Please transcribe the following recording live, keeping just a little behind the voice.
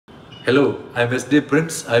Hello, I'm SD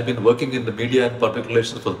Prins. I've been working in the media and public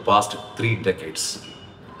relations for the past 3 decades.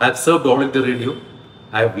 I've served all India Radio.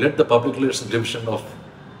 I have led the public relations division of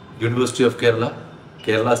University of Kerala,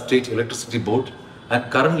 Kerala State Electricity Board,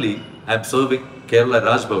 and currently I'm serving Kerala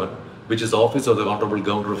Raj Bhavan, which is the office of the Honorable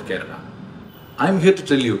Governor of Kerala. I'm here to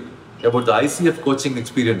tell you about the ICF coaching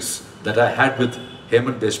experience that I had with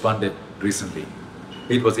Hemant Deshpande recently.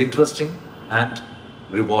 It was interesting and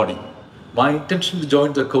rewarding. My intention to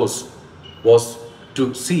join the course was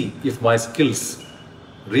to see if my skills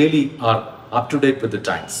really are up to date with the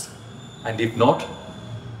times. And if not,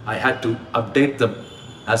 I had to update them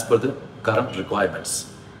as per the current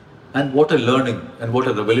requirements. And what a learning and what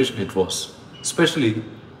a revelation it was, especially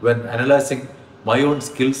when analyzing my own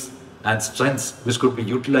skills and strengths which could be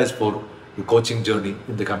utilized for the coaching journey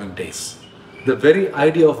in the coming days. The very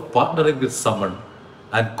idea of partnering with someone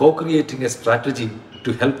and co-creating a strategy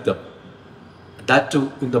to help them, that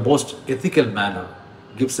too in the most ethical manner,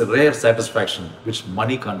 gives a rare satisfaction which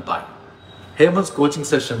money can't buy. Hemant's coaching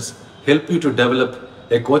sessions help you to develop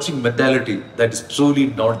a coaching mentality that is truly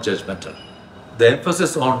non-judgmental. The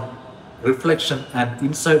emphasis on reflection and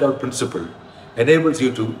inside-out principle enables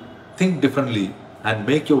you to think differently and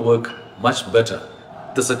make your work much better.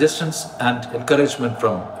 The suggestions and encouragement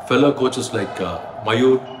from fellow coaches like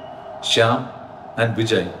Mayur, Shyam and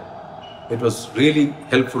Vijay, it was really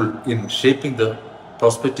helpful in shaping the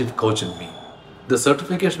prospective coach in me. The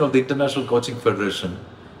certification of the International Coaching Federation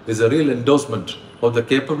is a real endorsement of the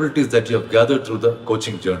capabilities that you have gathered through the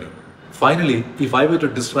coaching journey. Finally, if I were to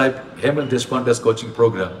describe Hemant Deshpande's coaching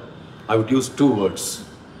program, I would use 2 words: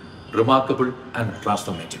 remarkable and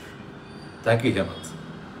transformative. Thank you, Hemant.